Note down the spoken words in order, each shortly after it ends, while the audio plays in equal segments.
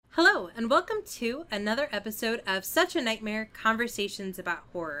Hello, and welcome to another episode of Such a Nightmare Conversations About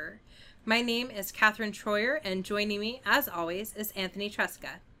Horror. My name is Catherine Troyer, and joining me, as always, is Anthony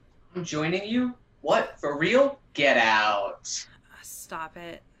Tresca. I'm joining you? What? For real? Get out. Stop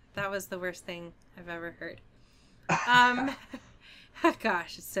it. That was the worst thing I've ever heard.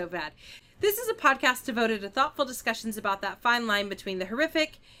 Gosh, it's so bad. This is a podcast devoted to thoughtful discussions about that fine line between the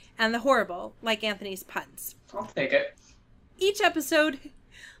horrific and the horrible, like Anthony's puns. I'll take it. Each episode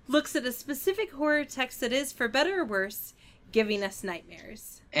looks at a specific horror text that is, for better or worse, giving us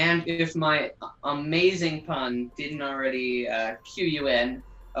nightmares. And if my amazing pun didn't already cue you in,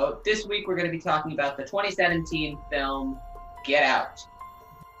 this week we're going to be talking about the 2017 film Get Out.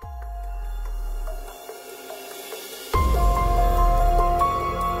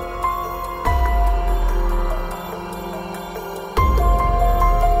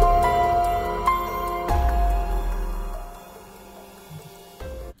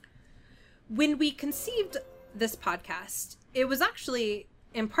 When we conceived this podcast, it was actually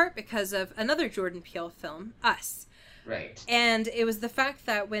in part because of another Jordan Peele film, Us. Right. And it was the fact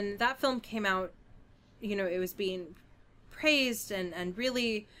that when that film came out, you know, it was being praised and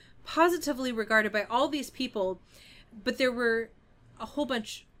really positively regarded by all these people. But there were a whole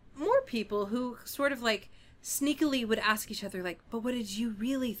bunch more people who sort of like sneakily would ask each other, like, but what did you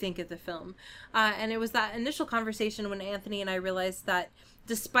really think of the film? And it was that initial conversation when Anthony and I realized that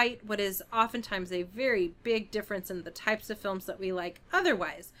despite what is oftentimes a very big difference in the types of films that we like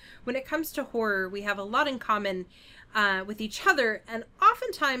otherwise, when it comes to horror, we have a lot in common with each other, and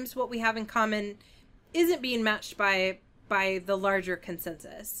oftentimes what we have in common isn't being matched by the larger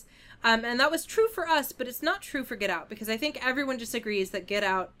consensus. And that was true for us, but it's not true for Get Out, because I think everyone disagrees that Get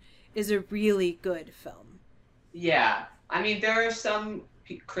Out is a really good film. Yeah. I mean, there are some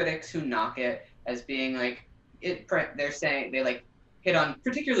critics who knock it as being like, they're saying they like hit on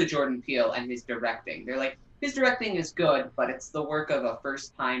particularly Jordan Peele and his directing. They're like, his directing is good, but it's the work of a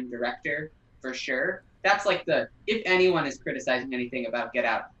first-time director, for sure. That's like if anyone is criticizing anything about Get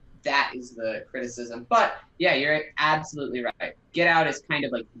Out, that is the criticism. But yeah, you're absolutely right. Get Out is kind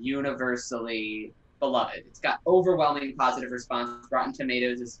of like universally beloved. It's got overwhelming positive response. Rotten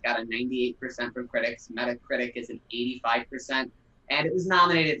Tomatoes has got a 98% from critics. Metacritic is an 85%. And it was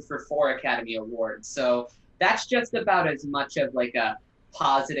nominated for 4 Academy Awards. So that's just about as much of like a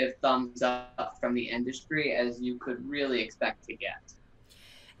positive thumbs up from the industry as you could really expect to get.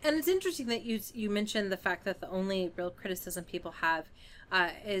 And it's interesting that you mentioned the fact that the only real criticism people have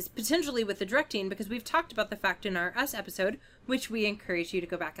is potentially with the directing, because we've talked about the fact in our Us episode, which we encourage you to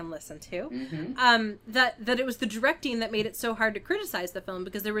go back and listen to, that it was the directing that made it so hard to criticize the film,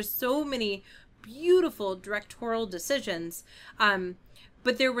 because there were so many beautiful directorial decisions,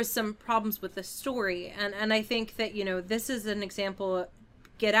 but there was some problems with the story. And I think that, you know, this is an example,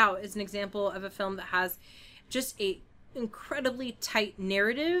 Get Out is an example of a film that has just a incredibly tight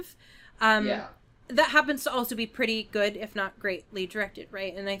narrative that happens to also be pretty good, if not greatly directed,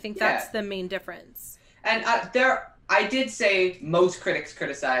 right? And I think that's the main difference. And I did say most critics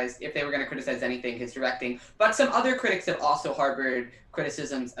criticized, if they were going to criticize anything, his directing, but some other critics have also harbored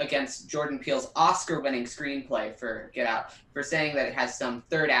criticisms against Jordan Peele's Oscar-winning screenplay for Get Out, for saying that it has some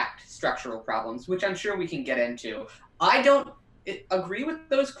third act structural problems, which I'm sure we can get into. I don't agree with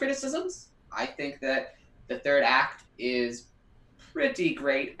those criticisms. I think that the third act is pretty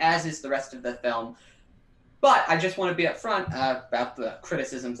great, as is the rest of the film. But I just want to be upfront about the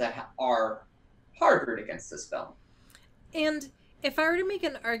criticisms that are harbored against this film. And if I were to make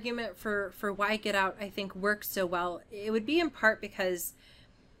an argument for why Get Out, I think, works so well, it would be in part because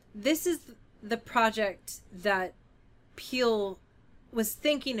this is the project that Peele was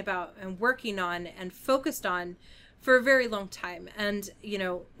thinking about and working on and focused on for a very long time. And, you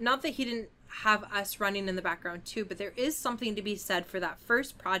know, not that he didn't have Us running in the background too, but there is something to be said for that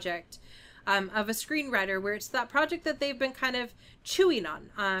first project of a screenwriter, where it's that project that they've been kind of chewing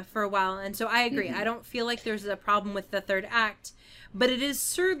on for a while. And so I agree. I don't feel like there's a problem with the third act, but it is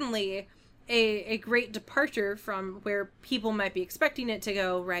certainly a great departure from where people might be expecting it to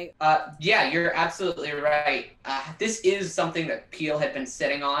go, right? Yeah, you're absolutely right. This is something that Peele had been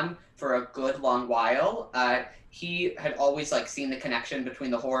sitting on for a good long while. He had always seen the connection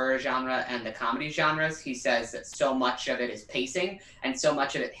between the horror genre and the comedy genres. He says that so much of it is pacing and so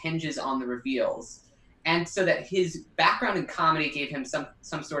much of it hinges on the reveals. And so that his background in comedy gave him some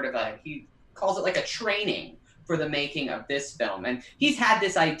sort of he calls it a training for the making of this film. And he's had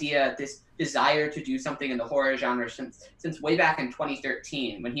this idea, this desire to do something in the horror genre since way back in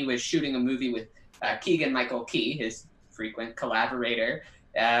 2013, when he was shooting a movie with Keegan-Michael Key, his frequent collaborator.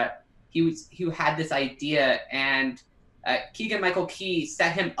 He had this idea, and Keegan-Michael Key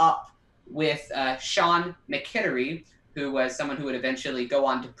set him up with Sean McKittery, who was someone who would eventually go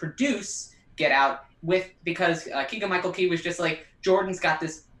on to produce Get Out, because Keegan-Michael Key was just like, Jordan's got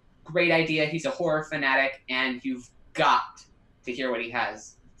this great idea, he's a horror fanatic, and you've got to hear what he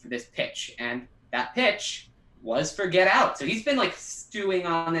has for this pitch. And that pitch was for Get Out. So he's been like stewing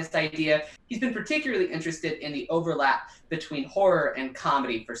on this idea. He's been particularly interested in the overlap between horror and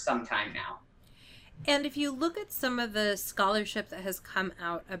comedy for some time now. And if you look at some of the scholarship that has come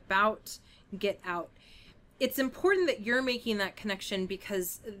out about Get Out, it's important that you're making that connection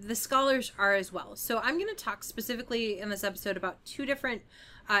because the scholars are as well. So I'm going to talk specifically in this episode about two different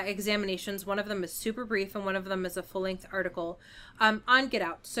examinations. One of them is super brief and one of them is a full-length article on Get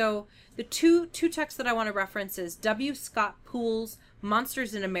Out. So the two texts that I want to reference is W. Scott Poole's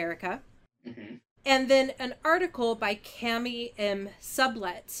Monsters in America, and then an article by Cami M.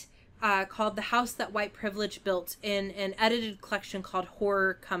 Sublett called The House That White Privilege Built, in an edited collection called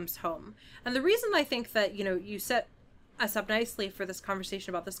Horror Comes Home. And the reason I think that, you set us up nicely for this conversation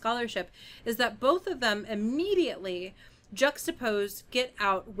about the scholarship is that both of them immediately juxtapose Get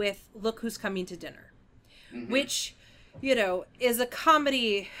Out with Look Who's Coming to Dinner, which, is a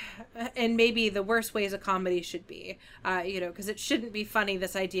comedy in maybe the worst ways a comedy should be, because it shouldn't be funny,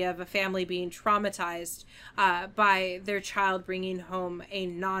 this idea of a family being traumatized by their child bringing home a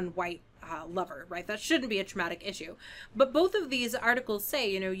non-white lover, right? That shouldn't be a traumatic issue. But both of these articles say,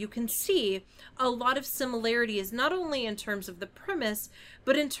 you can see a lot of similarities, not only in terms of the premise,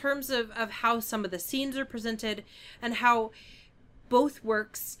 but in terms of how some of the scenes are presented and how both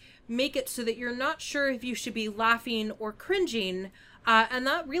works make it so that you're not sure if you should be laughing or cringing. And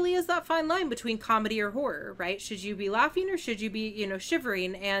that really is that fine line between comedy or horror, right? Should you be laughing or should you be,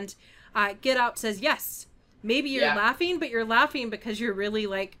 shivering? And Get Out says, yes, maybe you're laughing, but you're laughing because you're really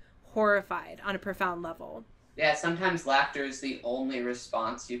like horrified on a profound level. Yeah, sometimes laughter is the only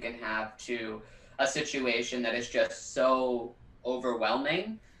response you can have to a situation that is just so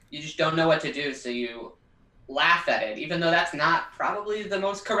overwhelming. You just don't know what to do, so you laugh at it, even though that's not probably the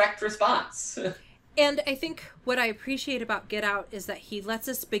most correct response. And I think what I appreciate about Get Out is that he lets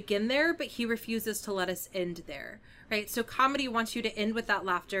us begin there, but he refuses to let us end there, right? So comedy wants you to end with that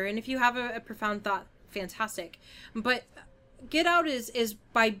laughter, and if you have a profound thought, fantastic. But Get Out is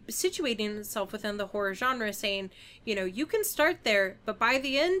by situating itself within the horror genre, saying, you can start there, but by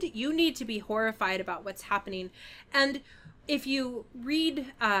the end, you need to be horrified about what's happening. And if you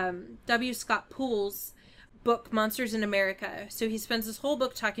read W. Scott Poole's book, Monsters in America, so he spends this whole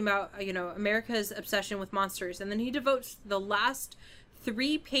book talking about, America's obsession with monsters, and then he devotes the last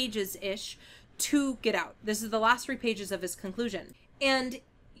 3 pages-ish to Get Out. This is the last 3 pages of his conclusion. And,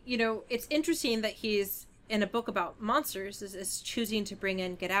 it's interesting that he's in a book about monsters is choosing to bring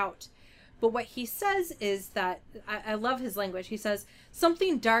in Get Out. But what he says is that, I love his language, he says,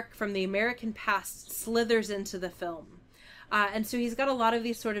 something dark from the American past slithers into the film. And so he's got a lot of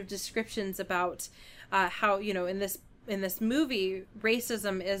these sort of descriptions about how, in this movie,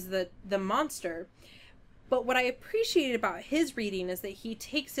 racism is the monster. But what I appreciate about his reading is that he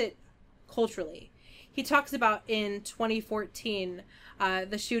takes it culturally. He talks about in 2014,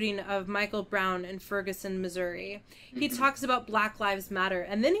 the shooting of Michael Brown in Ferguson, Missouri. He talks about Black Lives Matter.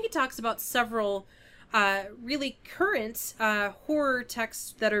 And then he talks about several really current horror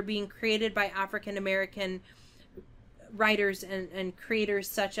texts that are being created by African-American writers and creators,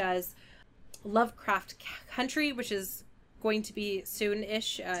 such as Lovecraft Country, which is going to be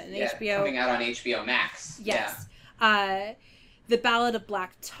soon-ish in HBO. Coming out on HBO Max. Yes. Yeah. The Ballad of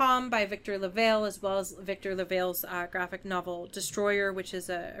Black Tom by Victor LaValle, as well as Victor LaValle's graphic novel Destroyer, which is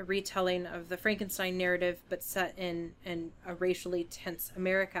a retelling of the Frankenstein narrative, but set in a racially tense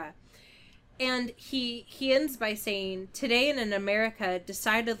America. And he ends by saying, today in an America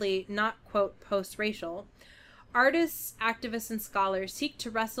decidedly not, quote, post-racial, artists, activists, and scholars seek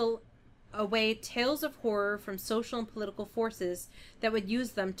to wrestle away tales of horror from social and political forces that would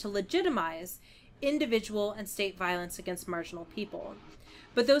use them to legitimize individual and state violence against marginal people.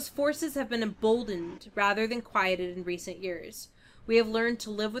 But those forces have been emboldened rather than quieted in recent years. We have learned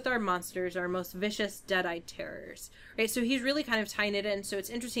to live with our monsters, our most vicious, dead-eyed terrors. Right? So he's really kind of tying it in. So it's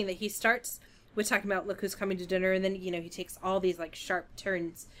interesting that he starts with talking about Look Who's Coming to Dinner, and then, he takes all these like sharp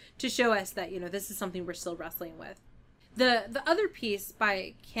turns to show us that, this is something we're still wrestling with. The other piece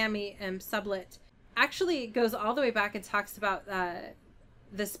by Cami M. Sublett actually goes all the way back and talks about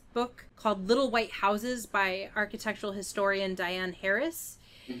this book called Little White Houses by architectural historian Diane Harris,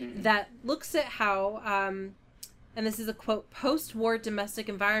 that looks at how, and this is a quote, post-war domestic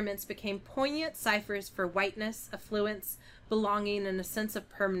environments became poignant ciphers for whiteness, affluence, belonging, and a sense of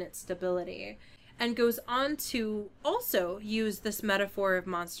permanent stability. and goes on to also use this metaphor of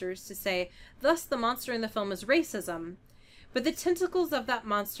monsters to say, thus the monster in the film is racism, but the tentacles of that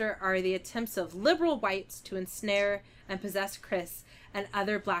monster are the attempts of liberal whites to ensnare and possess Chris and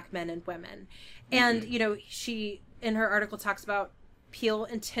other black men and women. And, you know, she, in her article, talks about Peele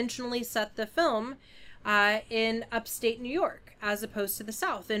intentionally set the film in upstate New York as opposed to the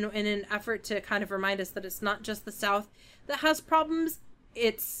South, in an effort to kind of remind us that it's not just the South that has problems,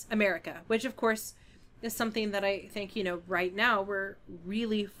 it's America, which of course is something that I think, you know, right now we're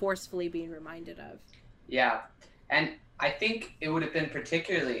really forcefully being reminded of. Yeah. And I think it would have been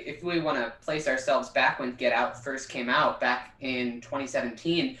particularly, if we want to place ourselves back when Get Out first came out back in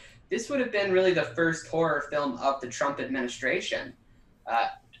 2017, this would have been really the first horror film of the Trump administration.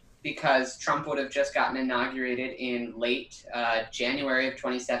 Because Trump would have just gotten inaugurated in late January of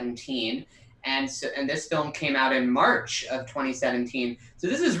 2017, and this film came out in March of 2017. So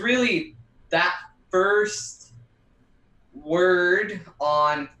this is really that first word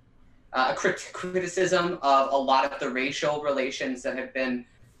on a criticism of a lot of the racial relations that have been,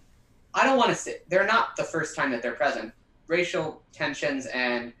 I don't want to say, they're not the first time that they're present. Racial tensions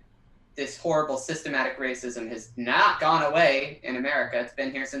and this horrible systematic racism has not gone away in America. It's been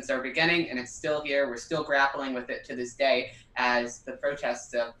here since our beginning, and it's still here. We're still grappling with it to this day as the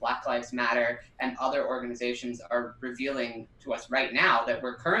protests of Black Lives Matter and other organizations are revealing to us right now that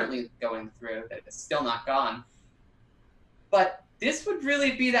we're currently going through, that it's still not gone. But this would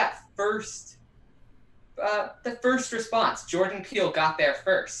really be that first, the first response. Jordan Peele got there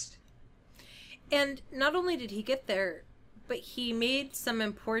first. And not only did he get there, but he made some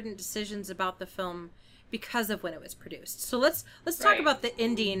important decisions about the film because of when it was produced. So let's talk about the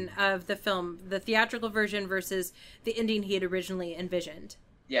ending of the film, the theatrical version versus the ending he had originally envisioned.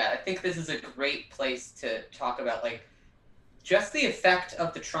 Yeah, I think this is a great place to talk about, like, just the effect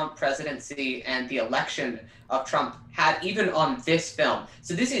of the Trump presidency and the election of Trump had even on this film.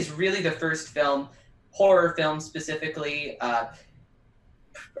 So this is really the first film, horror film specifically,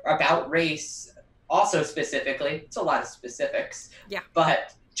 about race. Also specifically, it's a lot of specifics,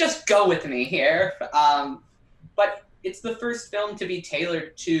 but just go with me here. But it's the first film to be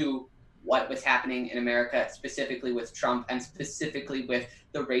tailored to what was happening in America, specifically with Trump and specifically with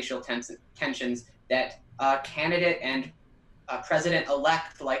the racial tensions that a candidate and a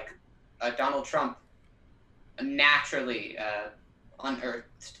president-elect like Donald Trump naturally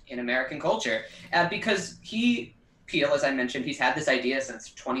unearthed in American culture. Because Peele, as I mentioned, he's had this idea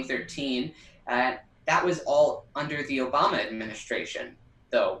since 2013. That was all under the Obama administration,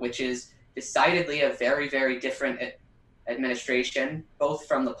 though, which is decidedly a very, very different administration, both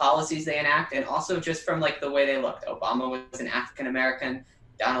from the policies they enact and also just from like the way they looked. Obama was an African American.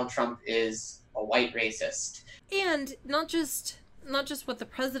 Donald Trump is a white racist. And not just what the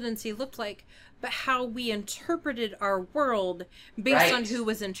presidency looked like, but how we interpreted our world based on who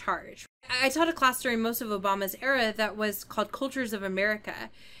was in charge. I taught a class during most of Obama's era that was called Cultures of America.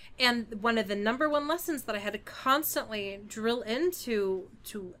 And one of the number one lessons that I had to constantly drill into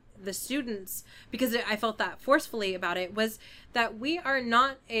the students, because I felt that forcefully about it, was that we are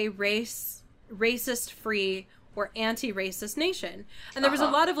not a racist-free or anti-racist nation. And there was a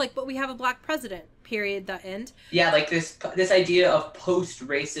lot of like, but we have a black president, period, the end. Yeah, like this idea of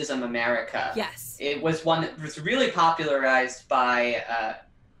post-racism America. Yes. It was one that was really popularized by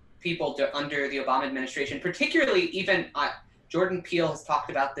people under the Obama administration, particularly even... Jordan Peele has talked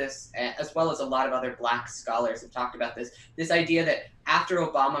about this, as well as a lot of other black scholars have talked about this idea that after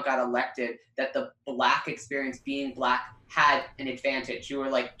Obama got elected, that the black experience, being black, had an advantage. You were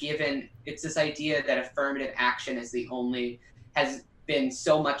like given, it's this idea that affirmative action has been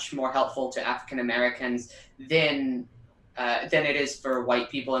so much more helpful to African Americans than it is for white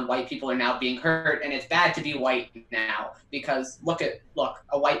people, and white people are now being hurt, and it's bad to be white now, because look,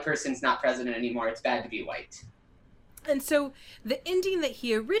 a white person's not president anymore, it's bad to be white. And so the ending that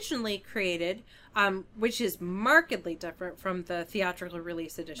he originally created, which is markedly different from the theatrical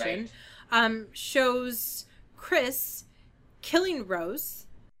release edition, shows Chris killing Rose.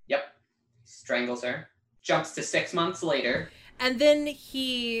 Yep. Strangles her. Jumps to 6 months later. And then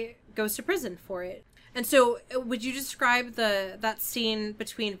he goes to prison for it. And so would you describe that scene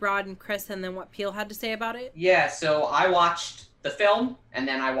between Rod and Chris and then what Peele had to say about it? Yeah, so I watched the film, and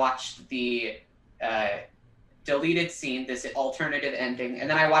then I watched the... deleted scene, this alternative ending, and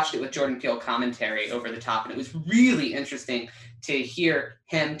then I watched it with Jordan Peele commentary over the top, and it was really interesting to hear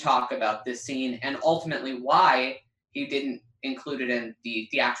him talk about this scene and ultimately why he didn't include it in the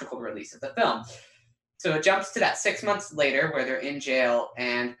theatrical release of the film. So it jumps to that 6 months later where they're in jail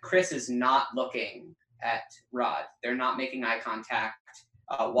and Chris is not looking at Rod. They're not making eye contact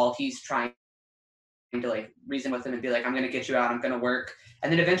while he's trying to like reason with him and be like, I'm going to get you out, I'm going to work.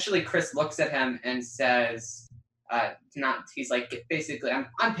 And then eventually Chris looks at him and says, he's like, basically,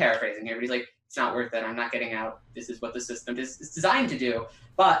 I'm paraphrasing here, but he's like, it's not worth it, I'm not getting out, this is what the system is designed to do.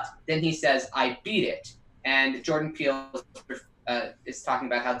 But then he says, I beat it. And Jordan Peele is talking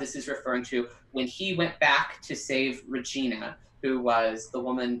about how this is referring to when he went back to save Regina, who was the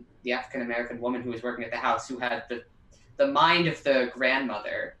woman, the African-American woman who was working at the house, who had the mind of the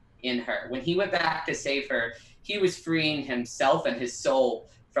grandmother in her. When he went back to save her, he was freeing himself and his soul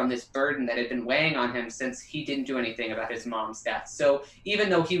from this burden that had been weighing on him since he didn't do anything about his mom's death. So even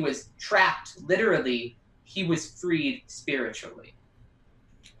though he was trapped literally, he was freed spiritually.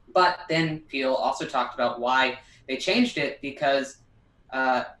 But then Peele also talked about why they changed it, because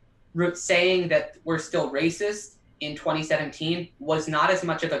saying that we're still racist in 2017 was not as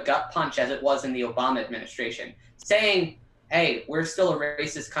much of a gut punch as it was in the Obama administration. Saying, hey, we're still a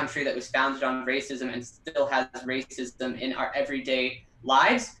racist country that was founded on racism and still has racism in our everyday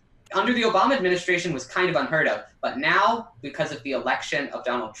lives, under the Obama administration was kind of unheard of. But now, because of the election of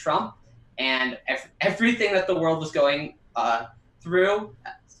Donald Trump and everything that the world was going through,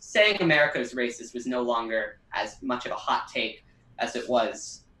 saying America is racist was no longer as much of a hot take as it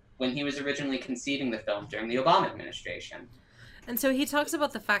was when he was originally conceiving the film during the Obama administration. And so he talks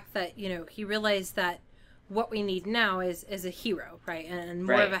about the fact that, you know, he realized that what we need now is a hero, right? And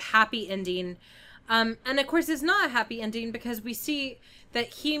more of a happy ending. And of course, it's not a happy ending because we see that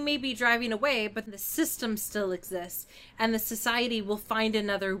he may be driving away, but the system still exists and the society will find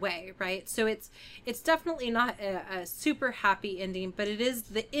another way, right? So it's definitely not a super happy ending, but it is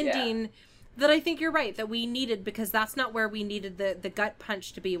the ending that I think you're right, that we needed, because that's not where we needed the gut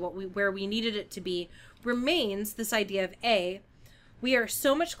punch to be. Where we needed it to be remains this idea of we are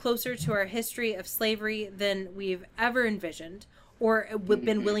so much closer to our history of slavery than we've ever envisioned or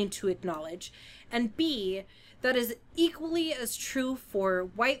been willing to acknowledge. And B, that is equally as true for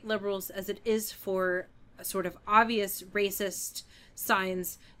white liberals as it is for sort of obvious racist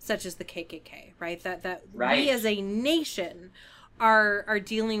signs such as the KKK, right? That we as a nation are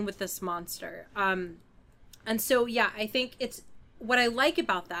dealing with this monster. And so, yeah, I think it's what I like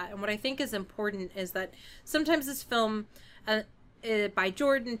about that and what I think is important is that sometimes this film, by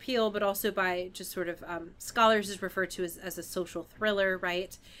Jordan Peele, but also by just sort of scholars, is referred to as a social thriller,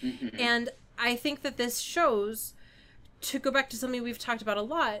 right? Mm-hmm. And I think that this shows, to go back to something we've talked about a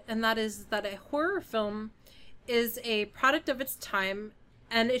lot, and that is that a horror film is a product of its time,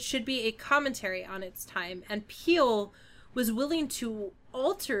 and it should be a commentary on its time. And Peele was willing to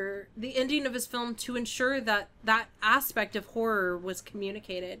alter the ending of his film to ensure that that aspect of horror was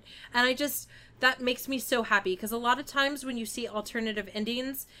communicated. And that makes me so happy, because a lot of times when you see alternative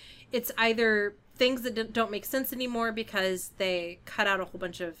endings, it's either things that don't make sense anymore because they cut out a whole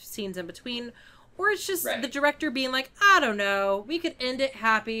bunch of scenes in between, or it's just the director being like, I don't know, we could end it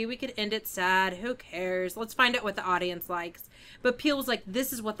happy, we could end it sad, who cares, let's find out what the audience likes. But Peele was like,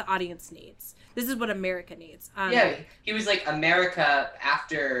 this is what the audience needs, this is what America needs. He was like, America,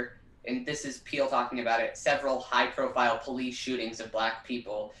 after, and this is Peele talking about it, several high-profile police shootings of Black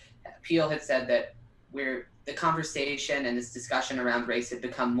people, Peele had said that the conversation and this discussion around race had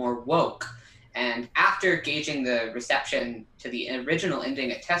become more woke. And after gauging the reception to the original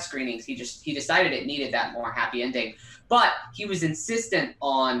ending at test screenings, he decided it needed that more happy ending. But he was insistent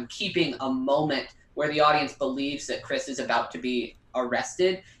on keeping a moment where the audience believes that Chris is about to be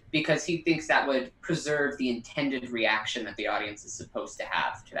arrested, because he thinks that would preserve the intended reaction that the audience is supposed to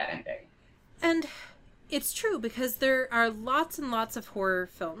have to that ending. And it's true, because there are lots and lots of horror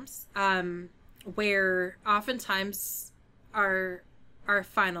films where oftentimes our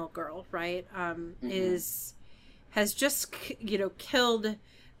final girl, right, has just, killed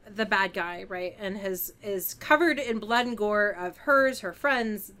the bad guy, right, and is covered in blood and gore of her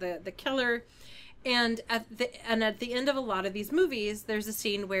friends, the killer. And at the end of a lot of these movies, there's a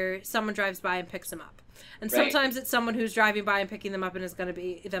scene where someone drives by and picks them up. And sometimes it's someone who's driving by and picking them up and is going to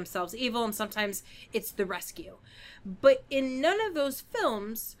be themselves evil, and sometimes it's the rescue. But in none of those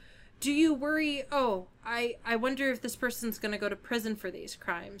films do you worry, I wonder if this person's going to go to prison for these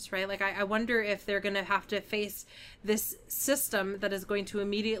crimes, right? Like, I wonder if they're going to have to face this system that is going to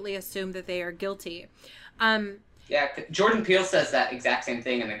immediately assume that they are guilty. Yeah, Jordan Peele says that exact same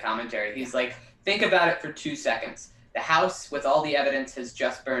thing in the commentary. He's like, think about it for 2 seconds. The house with all the evidence has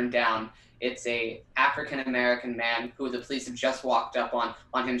just burned down. It's a African-American man who the police have just walked up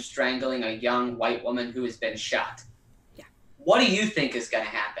on him strangling a young white woman who has been shot. Yeah. What do you think is going to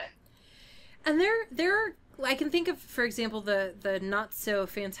happen? And there are, I can think of, for example, the not so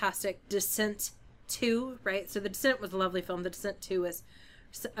fantastic Descent 2, right? So The Descent was a lovely film. The Descent 2 was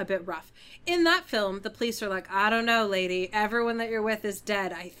a bit rough. In that film, the police are like, I don't know, lady, everyone that you're with is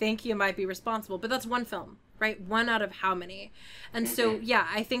dead. I think you might be responsible. But that's one film, right? One out of how many? And so, yeah,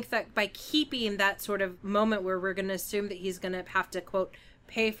 I think that by keeping that sort of moment where we're going to assume that he's going to have to, quote,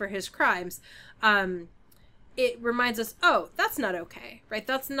 pay for his crimes, it reminds us, oh, that's not okay, right?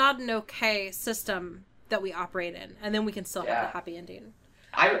 That's not an okay system that we operate in. And then we can still have a happy ending.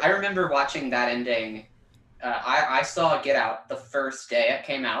 I remember watching that ending. I saw Get Out the first day it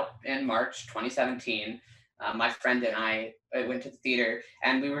came out in March 2017. My friend and I went to the theater,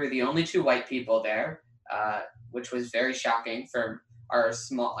 and we were the only two white people there, which was very shocking for I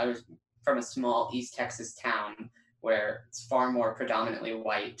was from a small East Texas town where it's far more predominantly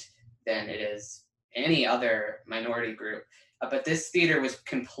white than it is any other minority group. But this theater was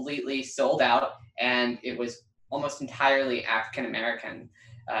completely sold out, and it was almost entirely African American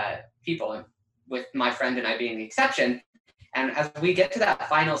people, with my friend and I being the exception. And as we get to that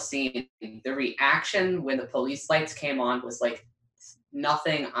final scene, the reaction when the police lights came on was like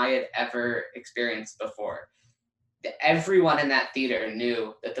nothing I had ever experienced before. Everyone in that theater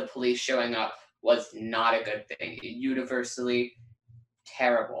knew that the police showing up was not a good thing. Universally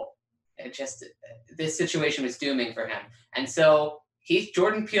terrible. This situation was dooming for him. And so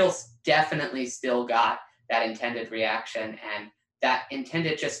Jordan Peele definitely still got that intended reaction and that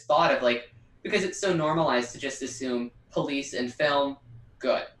intended just thought of like, because it's so normalized to just assume police in film,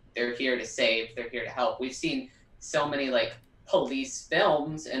 good. They're here to save, they're here to help. We've seen so many like police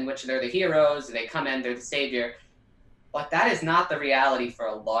films in which they're the heroes, they come in, they're the savior. But that is not the reality for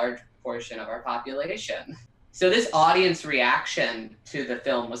a large portion of our population. So this audience reaction to the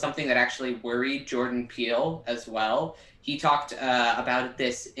film was something that actually worried Jordan Peele as well. He talked about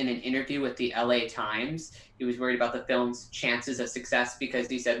this in an interview with the LA Times. He was worried about the film's chances of success because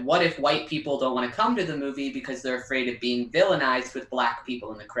he said, what if white people don't want to come to the movie because they're afraid of being villainized with black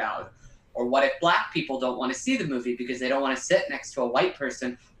people in the crowd? Or what if black people don't want to see the movie because they don't want to sit next to a white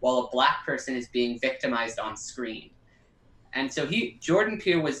person while a black person is being victimized on screen? And so Jordan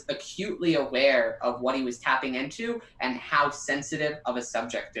Peele was acutely aware of what he was tapping into and how sensitive of a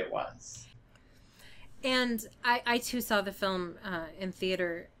subject it was. And I too saw the film in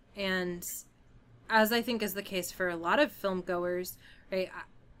theater, and as I think is the case for a lot of film goers, right,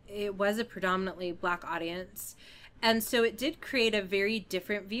 it was a predominantly black audience. And so it did create a very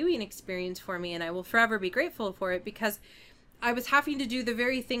different viewing experience for me, and I will forever be grateful for it because I was having to do the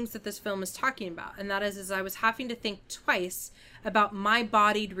very things that this film is talking about. And that is I was having to think twice about my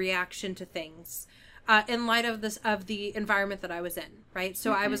bodied reaction to things in light of the environment that I was in, right?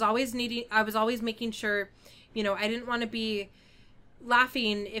 So I was always making sure, I didn't want to be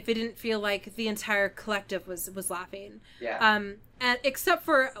laughing if it didn't feel like the entire collective was laughing. Yeah. And except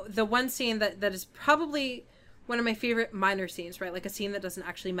for the one scene that is probably one of my favorite minor scenes, right? Like a scene that doesn't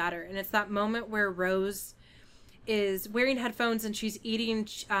actually matter. And it's that moment where Rose is wearing headphones and she's eating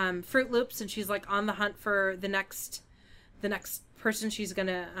Fruit Loops, and she's like on the hunt for the next person she's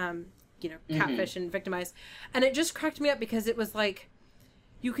gonna catfish and victimize. And it just cracked me up because it was like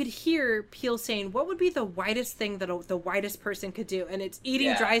you could hear Peele saying, what would be the whitest thing that the whitest person could do? And it's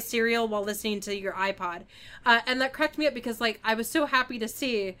eating dry cereal while listening to your iPod. And that cracked me up because like I was so happy to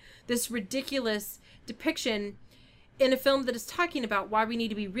see this ridiculous depiction in a film that is talking about why we need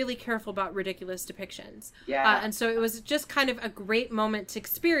to be really careful about ridiculous depictions. And so it was just kind of a great moment to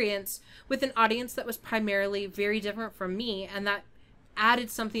experience with an audience that was primarily very different from me, and that added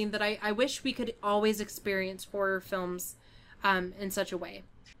something that I wish we could always experience horror films in such a way.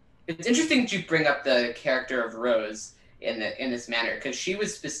 It's interesting to bring up the character of Rose in this manner, because she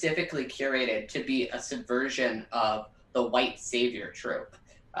was specifically curated to be a subversion of the white savior trope.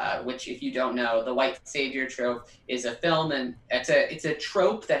 Which, if you don't know, the white savior trope is a film, and it's a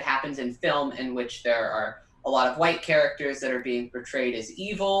trope that happens in film in which there are a lot of white characters that are being portrayed as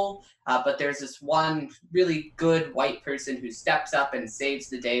evil, but there's this one really good white person who steps up and saves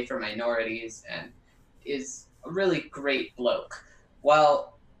the day for minorities and is a really great bloke.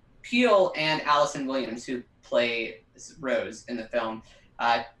 Well, Peele and Allison Williams, who play Rose in the film,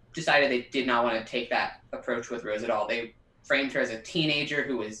 decided they did not want to take that approach with Rose at all. They framed her as a teenager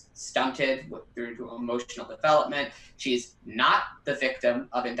who was stunted through emotional development. She's not the victim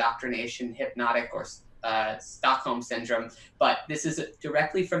of indoctrination, hypnotic, or Stockholm syndrome, but this is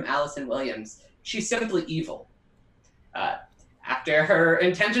directly from Allison Williams. She's simply evil. After her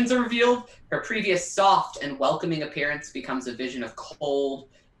intentions are revealed, her previous soft and welcoming appearance becomes a vision of cold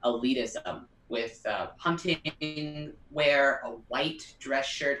elitism, with hunting wear, a white dress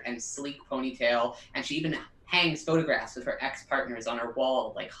shirt, and sleek ponytail, and she even hangs photographs of her ex-partners on her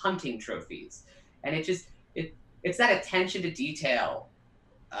wall like hunting trophies. And it's that attention to detail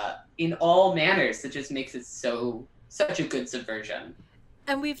in all manners that just makes it such a good subversion.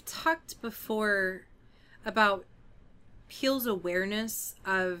 And we've talked before about Peele's awareness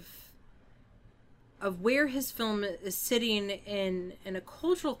of where his film is sitting in a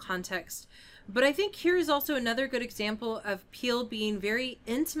cultural context. But I think here is also another good example of Peele being very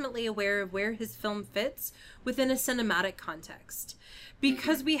intimately aware of where his film fits within a cinematic context.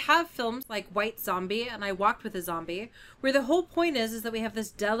 Because we have films like White Zombie and I Walked with a Zombie, where the whole point is that we have this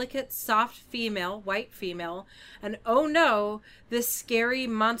delicate, soft female, white female, and oh no, this scary,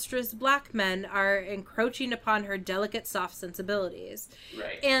 monstrous black men are encroaching upon her delicate, soft sensibilities.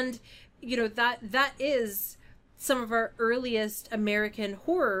 Right. And, you know, that is some of our earliest American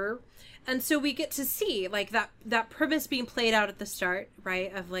horror. And so we get to see like that premise being played out at the start,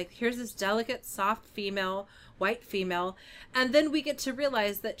 right? Of like, here's this delicate, soft female, white female, and then we get to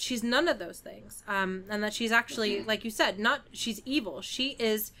realize that she's none of those things, and that she's actually, like you said, she's evil. She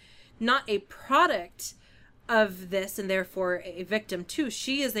is not a product of this, and therefore a victim too.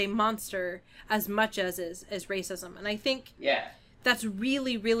 She is a monster as much as is racism, and I think that's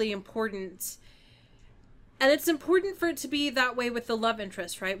really, really important. And it's important for it to be that way with the love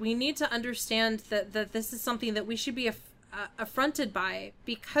interest, right? We need to understand that this is something that we should be affronted by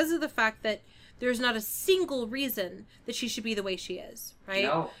because of the fact that there's not a single reason that she should be the way she is, right?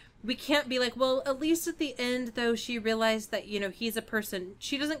 No. We can't be like, well, at least at the end, though, she realized that, you know, he's a person.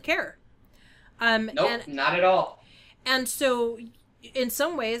 She doesn't care. Nope, not at all. And so, in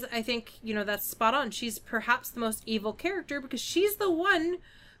some ways, I think, you know, that's spot on. She's perhaps the most evil character because she's the one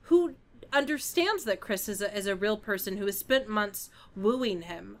who understands that Chris is a real person who has spent months wooing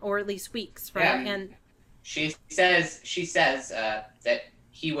him, or at least weeks, right? Yeah. And she says that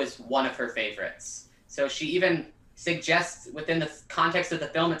he was one of her favorites. So she even suggests within the context of the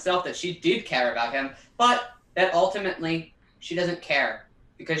film itself that she did care about him, but that ultimately she doesn't care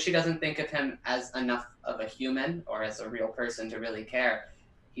because she doesn't think of him as enough of a human or as a real person to really care.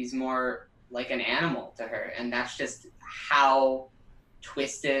 He's more like an animal to her, and that's just how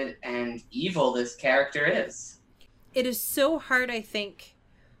twisted and evil this character is. It is so hard, I think,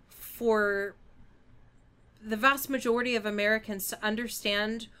 for the vast majority of Americans to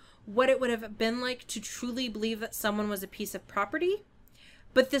understand what it would have been like to truly believe that someone was a piece of property.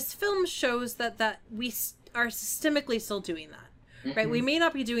 But this film shows that we are systemically still doing that, right? We may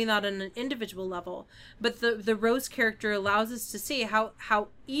not be doing that on an individual level, but the Rose character allows us to see how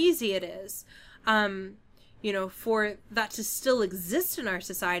easy it is, you know, for that to still exist in our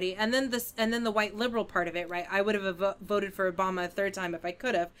society. And then the white liberal part of it, right? I would have voted for Obama a third time if I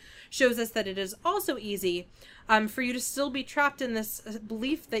could have, shows us that it is also easy for you to still be trapped in this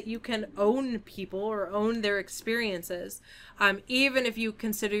belief that you can own people or own their experiences, even if you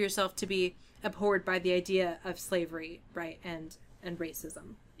consider yourself to be abhorred by the idea of slavery, right, and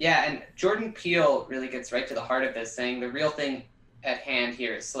racism. Yeah, and Jordan Peele really gets right to the heart of this, saying the real thing at hand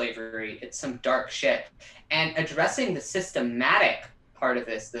here is slavery. It's some dark shit. And addressing the systematic part of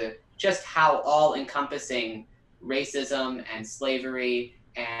this, just how all-encompassing racism and slavery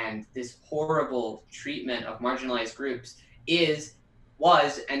and this horrible treatment of marginalized groups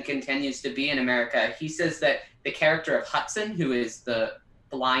was, and continues to be in America. He says that the character of Hudson, who is the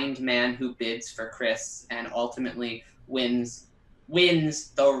blind man who bids for Chris and ultimately wins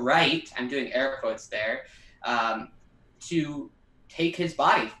the right, I'm doing air quotes there, to take his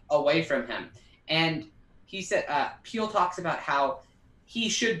body away from him. And he said, Peele talks about how he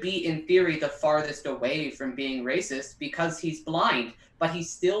should be, in theory, the farthest away from being racist because he's blind, but he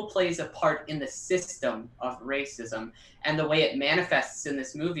still plays a part in the system of racism. And the way it manifests in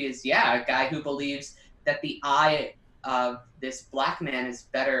this movie is, a guy who believes that the eye of this black man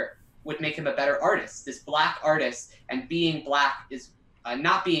would make him a better artist. This black artist, and being black is,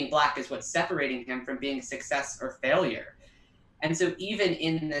 not being black is what's separating him from being a success or failure. And so even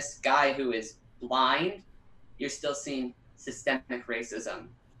in this guy who is blind, you're still seeing systemic racism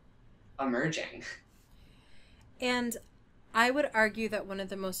emerging. And I would argue that one of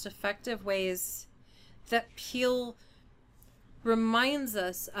the most effective ways that Peele reminds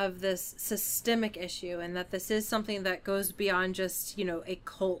us of this systemic issue, and that this is something that goes beyond just, you know, a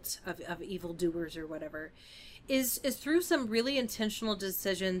cult of evildoers or whatever, is through some really intentional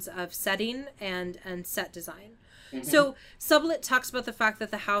decisions of setting and set design. Mm-hmm. So Sublett talks about the fact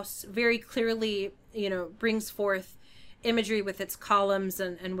that the house very clearly, you know, brings forth imagery with its columns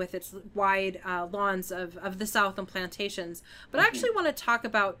and with its wide lawns of the South and plantations. But I actually want to talk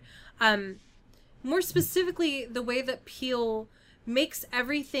about more specifically the way that Peele makes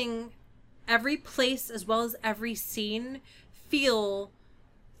everything, every place as well as every scene, feel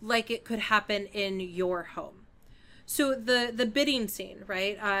like it could happen in your home. So the bidding scene,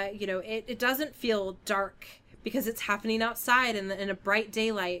 right? You know, it doesn't feel dark because it's happening outside in a bright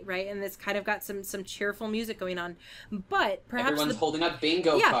daylight, right? And it's kind of got some cheerful music going on. But perhaps everyone's holding up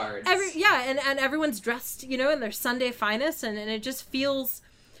bingo cards. And everyone's dressed, you know, in their Sunday finest, and it just feels,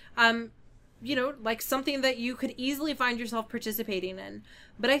 you know, like something that you could easily find yourself participating in.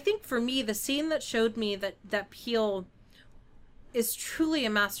 But I think for me, the scene that showed me that Peele is truly a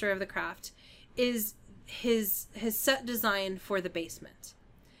master of the craft is his set design for the basement.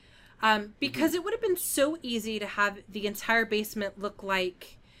 Because it would have been so easy to have the entire basement look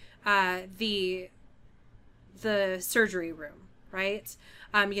like the surgery room, right?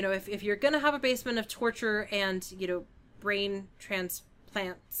 You know, if you're going to have a basement of torture and, you know, brain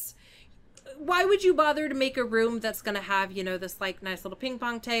transplants, why would you bother to make a room that's going to have, you know, this like nice little ping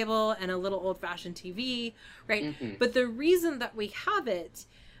pong table and a little old fashioned TV, right? But the reason that we have it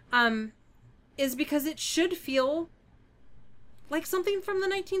is because it should feel like something from the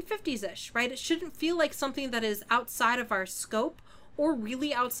 1950s-ish, right? It shouldn't feel like something that is outside of our scope or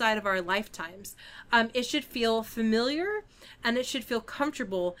really outside of our lifetimes. It should feel familiar and it should feel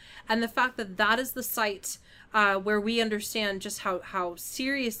comfortable. And the fact that that is the site where we understand just how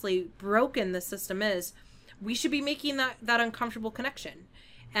seriously broken the system is, we should be making that uncomfortable connection.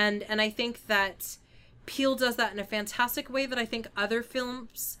 And I think that Peele does that in a fantastic way that I think other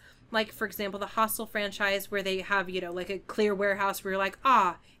films, like, for example, the Hostel franchise, where they have, you know, like a clear warehouse where you're like,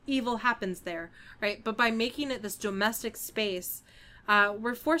 evil happens there, right? But by making it this domestic space,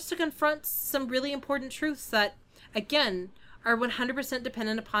 we're forced to confront some really important truths that, again, are 100%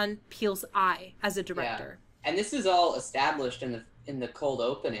 dependent upon Peele's eye as a director. Yeah. And this is all established in the cold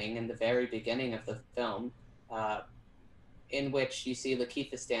opening, in the very beginning of the film, in which you see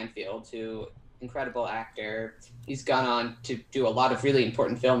Lakeith Stanfield, who... incredible actor. He's gone on to do a lot of really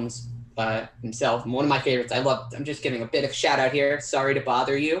important films himself. And one of my favorites, I'm just giving a bit of shout out here, Sorry to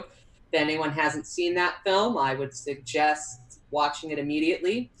Bother You. If anyone hasn't seen that film, I would suggest watching it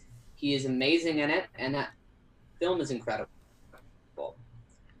immediately. He is amazing in it, and that film is incredible.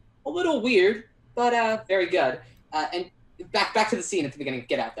 A little weird, but very good. And back to the scene at the beginning of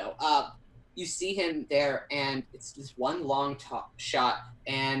Get Out, though. You see him there, and it's this one long shot,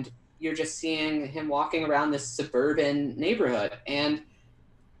 and you're just seeing him walking around this suburban neighborhood. And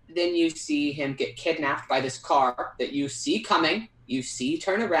then you see him get kidnapped by this car that you see coming, you see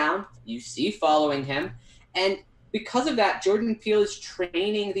turn around, you see following him. And because of that, Jordan Peele is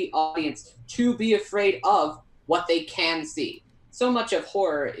training the audience to be afraid of what they can see. So much of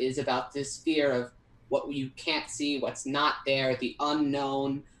horror is about this fear of what you can't see, what's not there, the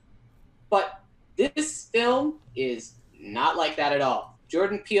unknown. But this film is not like that at all.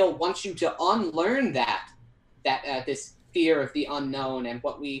 Jordan Peele wants you to unlearn that this fear of the unknown and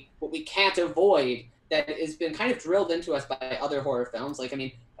what we can't avoid that has been kind of drilled into us by other horror films. Like, I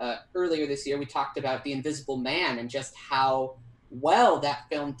mean, earlier this year we talked about The Invisible Man and just how well that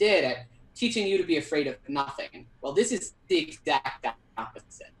film did at teaching you to be afraid of nothing. Well, this is the exact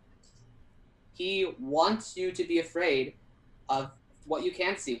opposite. He wants you to be afraid of what you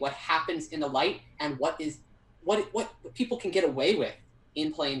can see, what happens in the light, and what people can get away with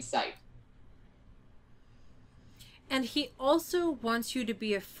in plain sight. And he also wants you to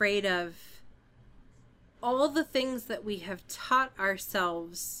be afraid of all the things that we have taught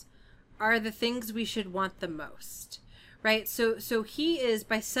ourselves are the things we should want the most, right? So he is,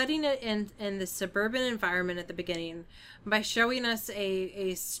 by setting it in the suburban environment at the beginning, by showing us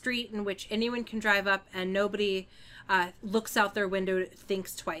a street in which anyone can drive up and nobody looks out their window,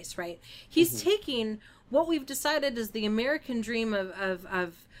 thinks twice, right? He's taking what we've decided is the American dream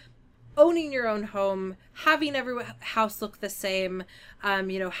of owning your own home, having every house look the same,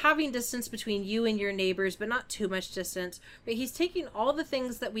 you know, having distance between you and your neighbors, but not too much distance. But he's taking all the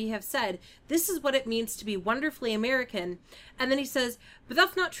things that we have said, this is what it means to be wonderfully American. And then he says, but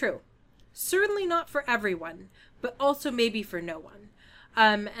that's not true. Certainly not for everyone, but also maybe for no one.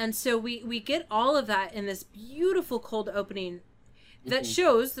 And so we get all of that in this beautiful cold opening that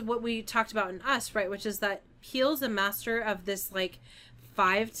shows what we talked about in Us, right? Which is that Peele's a master of this, like,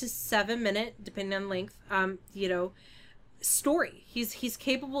 5 to 7 minute, depending on length, you know, story. He's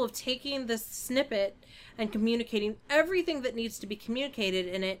capable of taking this snippet and communicating everything that needs to be communicated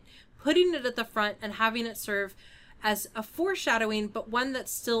in it, putting it at the front and having it serve as a foreshadowing, but one that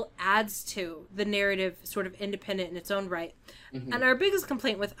still adds to the narrative, sort of independent in its own right. And our biggest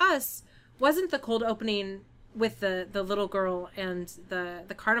complaint with Us wasn't the cold opening with the little girl and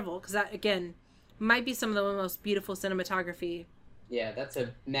the carnival, because that, again, might be some of the most beautiful cinematography. Yeah, that's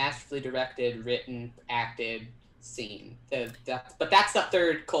a masterfully directed, written, acted scene. But that's the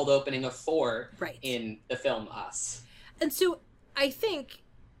third cold opening of 4 Right. in the film Us. And so I think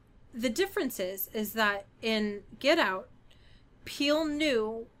the difference is that in Get Out, Peele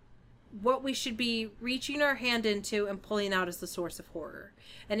knew what we should be reaching our hand into and pulling out as the source of horror.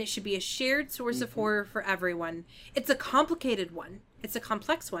 And it should be a shared source of horror for everyone. It's a complicated one. It's a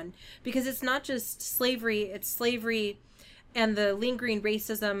complex one. Because it's not just slavery. It's slavery and the lingering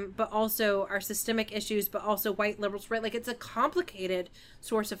racism, but also our systemic issues, but also white liberals, right? Like, it's a complicated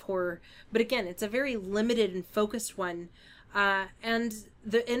source of horror. But again, it's a very limited and focused one. And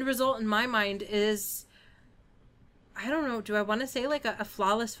the end result in my mind is, I don't know, do I want to say like a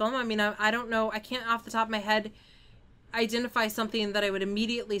flawless film? I mean, I don't know. I can't off the top of my head identify something that I would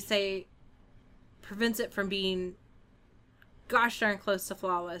immediately say prevents it from being gosh darn close to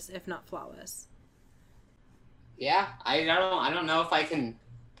flawless, if not flawless. Yeah, I don't know if I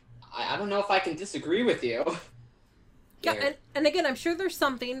can disagree with you. Yeah, and again, I'm sure there's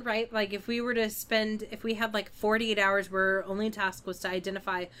something, right? Like, if we had like 48 hours where our only task was to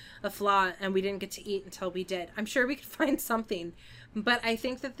identify a flaw and we didn't get to eat until we did, I'm sure we could find something. But I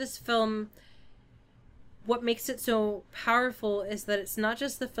think that this film, what makes it so powerful is that it's not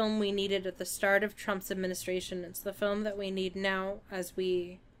just the film we needed at the start of Trump's administration. It's the film that we need now as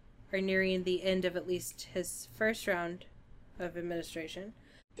we are nearing the end of at least his first round of administration.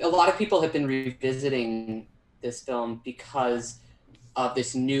 A lot of people have been revisiting this film because of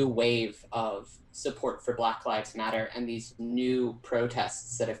this new wave of support for Black Lives Matter and these new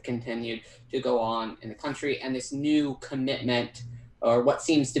protests that have continued to go on in the country, and this new commitment, or what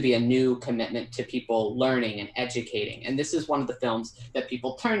seems to be a new commitment, to people learning and educating. And this is one of the films that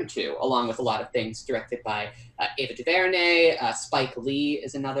people turn to, along with a lot of things directed by Ava DuVernay. Spike Lee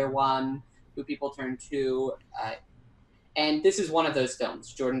is another one who people turn to. And this is one of those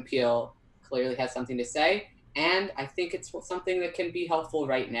films. Jordan Peele clearly has something to say, and I think it's something that can be helpful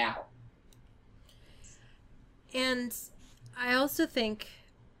right now. And I also think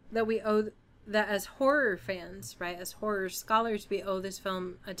that we owe that, as horror fans, right, as horror scholars, we owe this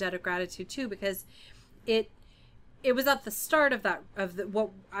film a debt of gratitude too, because it was at the start of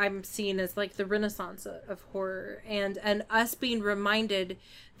what I'm seeing as like the renaissance of horror, and us being reminded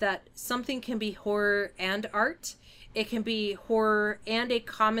that something can be horror and art. It can be horror and a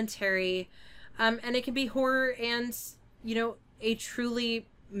commentary, and it can be horror and, you know, a truly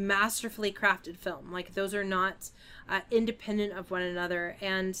masterfully crafted film. Like, those are not independent of one another,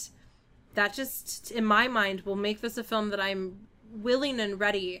 and that just, in my mind, will make this a film that I'm willing and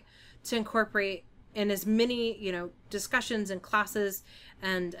ready to incorporate in as many, you know, discussions and classes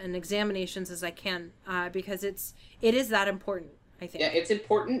and examinations as I can, because it is that important, I think. Yeah, it's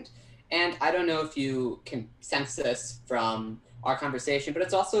important, and I don't know if you can sense this from our conversation, but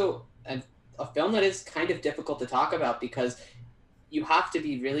it's also a film that is kind of difficult to talk about because you have to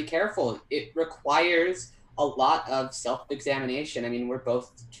be really careful. It requires a lot of self-examination. I mean, we're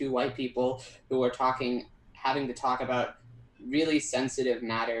both two white people who are having to talk about really sensitive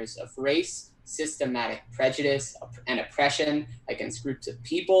matters of race, systematic prejudice, and oppression against groups of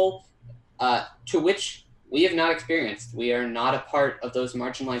people, to which we have not experienced. We are not a part of those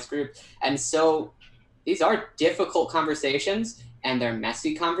marginalized groups. And so these are difficult conversations, and they're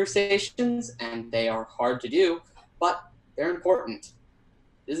messy conversations, and they are hard to do, but they're important.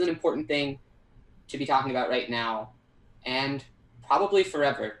 This is an important thing to be talking about right now, and probably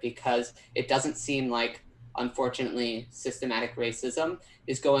forever, because it doesn't seem like, unfortunately, systematic racism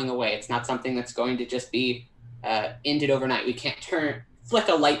is going away. It's not something that's going to just be ended overnight. We can't flick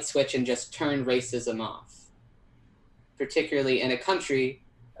a light switch and just turn racism off, particularly in a country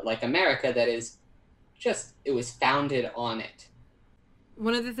like America that is just, it was founded on it.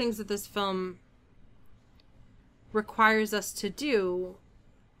 One of the things that this film requires us to do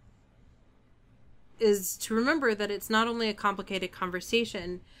is to remember that it's not only a complicated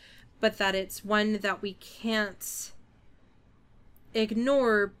conversation, but that it's one that we can't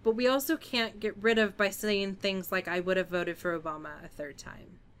ignore, but we also can't get rid of by saying things like, I would have voted for Obama a third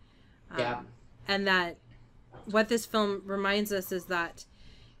time. Yeah. And that what this film reminds us is that,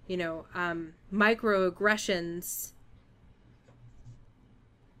 you know, microaggressions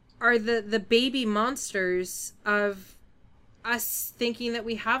are the baby monsters of us thinking that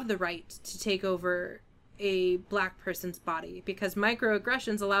we have the right to take over a Black person's body, because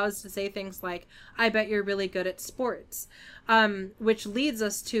microaggressions allow us to say things like, I bet you're really good at sports, which leads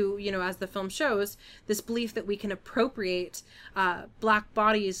us to, you know, as the film shows, this belief that we can appropriate Black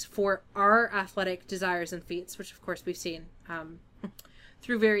bodies for our athletic desires and feats, which of course we've seen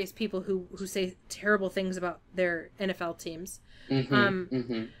through various people who say terrible things about their NFL teams.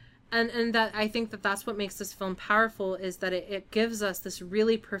 And that I think that that's what makes this film powerful, is that it gives us this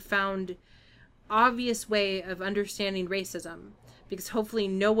really profound, obvious way of understanding racism, because hopefully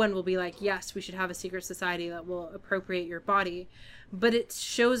no one will be like, yes, we should have a secret society that will appropriate your body. But it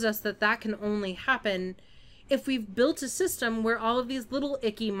shows us that that can only happen if we've built a system where all of these little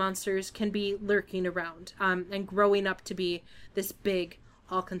icky monsters can be lurking around, and growing up to be this big,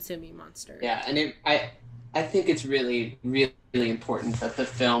 all-consuming monster. Yeah, and I think it's really, really important that the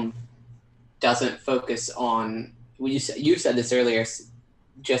film doesn't focus on, you said this earlier,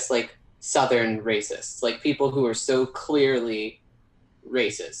 just like Southern racists, like people who are so clearly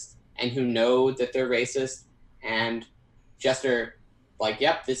racist and who know that they're racist and just are like,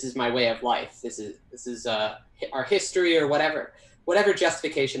 yep, this is my way of life. This is our history, or whatever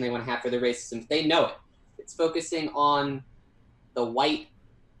justification they want to have for their racism. They know it. It's focusing on the white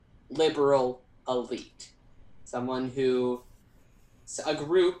liberal elite, a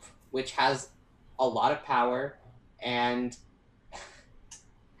group which has a lot of power and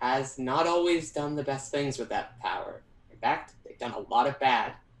has not always done the best things with that power. In fact, they've done a lot of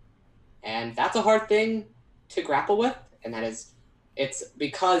bad. And that's a hard thing to grapple with. And it's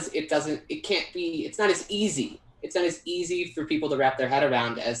because it's not as easy. It's not as easy for people to wrap their head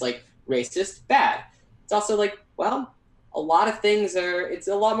around as like racist, bad. It's also like, well, a lot of things it's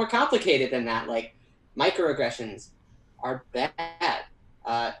a lot more complicated than that. Like microaggressions are bad.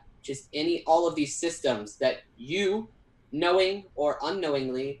 All of these systems that you, knowing or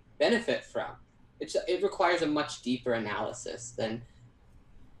unknowingly, benefit from. It requires a much deeper analysis and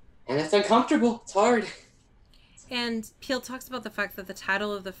it's uncomfortable. It's hard. And Peele talks about the fact that the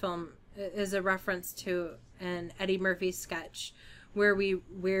title of the film is a reference to an Eddie Murphy sketch where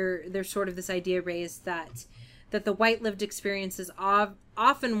there's sort of this idea raised that the white lived experience is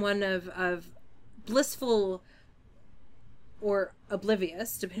often one of blissful or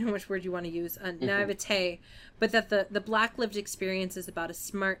oblivious, depending on which word you want to use, naivete, but that the black lived experience is about a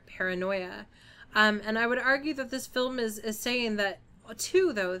smart paranoia. And I would argue that this film is saying that,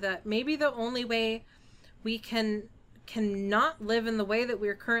 too, though, that maybe the only way we cannot live in the way that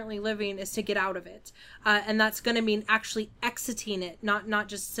we're currently living is to get out of it. And that's going to mean actually exiting it, not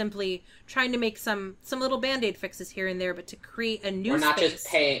just simply trying to make some little Band-Aid fixes here and there, but to create a new space. We're not just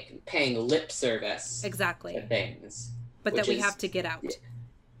paying lip service exactly to things. But that we have to get out.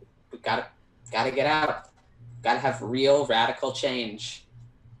 We gotta get out. Gotta have real radical change.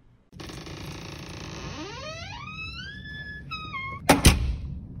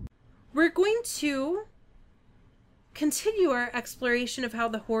 We're going to continue our exploration of how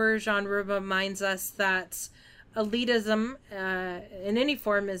the horror genre reminds us that elitism in any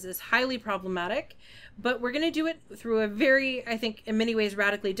form is highly problematic, but we're going to do it through a very, I think, in many ways,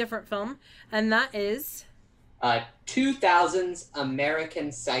 radically different film, and that is 2000's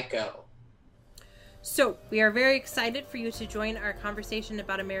American Psycho. So, we are very excited for you to join our conversation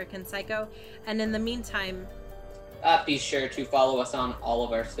about American Psycho, and in the meantime, be sure to follow us on all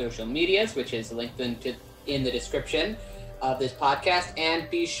of our social medias, which is linked in the description of this podcast, and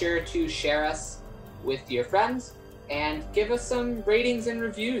be sure to share us with your friends and give us some ratings and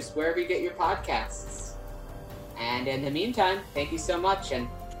reviews wherever you get your podcasts. And in the meantime, thank you so much and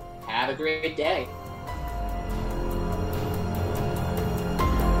have a great day.